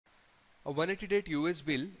A 180-day US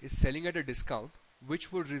bill is selling at a discount,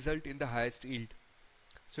 which would result in the highest yield.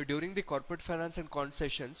 So during the corporate finance and quant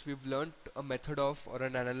sessions, we've learned a method of or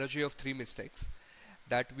an analogy of three mistakes.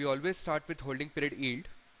 That we always start with holding period yield.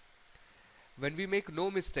 When we make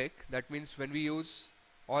no mistake, that means when we use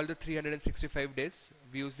all the 365 days,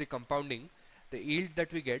 we use the compounding, the yield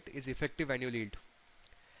that we get is effective annual yield.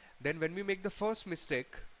 Then when we make the first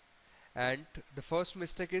mistake, and the first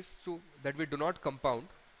mistake is that we do not compound,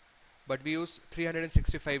 but we use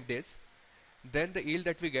 365 days, then the yield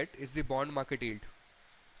that we get is the bond market yield.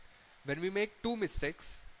 When we make two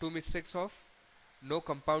mistakes of no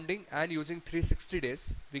compounding and using 360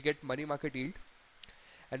 days, we get money market yield.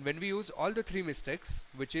 And when we use all the three mistakes,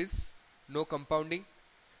 which is no compounding,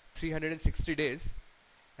 360 days,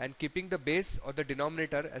 and keeping the base or the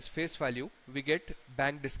denominator as face value, we get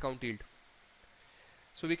bank discount yield.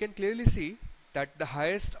 So we can clearly see that the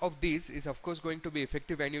highest of these is of course going to be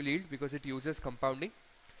effective annual yield because it uses compounding.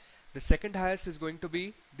 The second highest is going to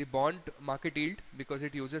be the bond market yield because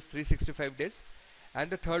it uses 365 days, and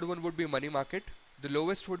the third one would be money market. The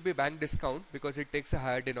lowest would be bank discount because it takes a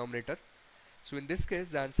higher denominator. So in this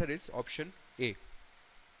case the answer is option A.